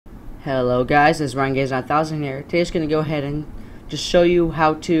Hello guys, this is Ryan Gaze 9000 here. Today I'm just going to go ahead and just show you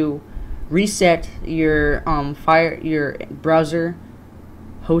how to reset your your browser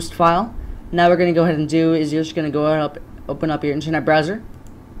host file. Now what we're going to go ahead and do is you're just going to go ahead and open up your internet browser.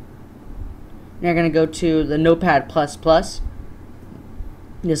 Now you're going to go to the Notepad++.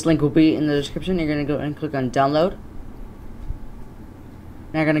 This link will be in the description. You're going to go and click on download.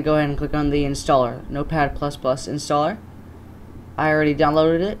 Now you're going to go ahead and click on the installer, Notepad++ installer. I already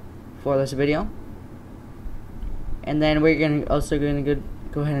downloaded it for this video, and then what you're going to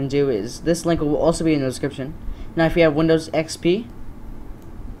go ahead and do is this link will also be in the description. Now if you have Windows XP,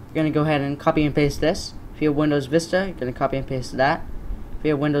 you're going to go ahead and copy and paste this. If you have Windows Vista, you're going to copy and paste that. If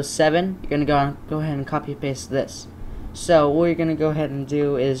you have Windows 7, you're going to go ahead and copy and paste this. So what you're going to go ahead and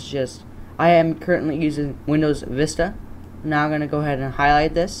do is I am currently using Windows Vista. Now I'm going to go ahead and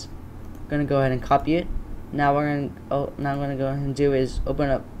highlight this. I'm going to go ahead and copy it. Now what I'm going to go ahead and do is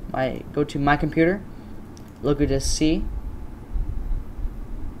go to my computer, look at C,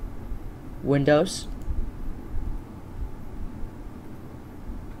 Windows,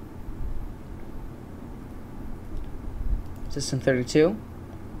 System 32,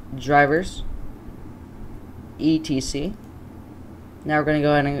 drivers, etc. Now we're going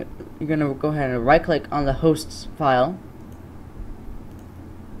to go ahead and right click on the hosts file,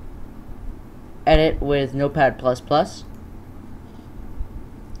 edit with Notepad++.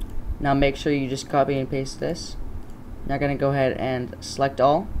 Now make sure you just copy and paste this. Now going to go ahead and select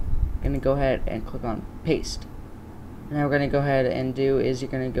all. Going to go ahead and click on paste. Now we're going to go ahead and do is you're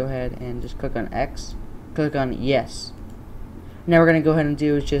going to go ahead and just click on X, click on yes. Now we're going to go ahead and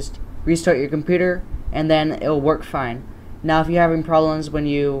do is just restart your computer, and then it'll work fine. Now if you're having problems when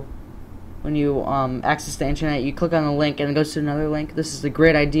you access the internet, you click on the link and it goes to another link. This is a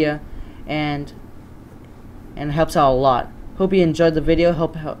great idea, and it helps out a lot. Hope you enjoyed the video.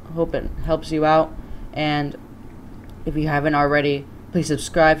 Hope it helps you out, and if you haven't already, please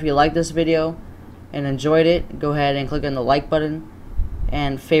subscribe if you like this video and enjoyed it. Go ahead and click on the like button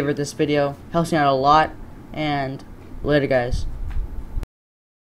and favorite this video. Helps me out a lot, and later guys.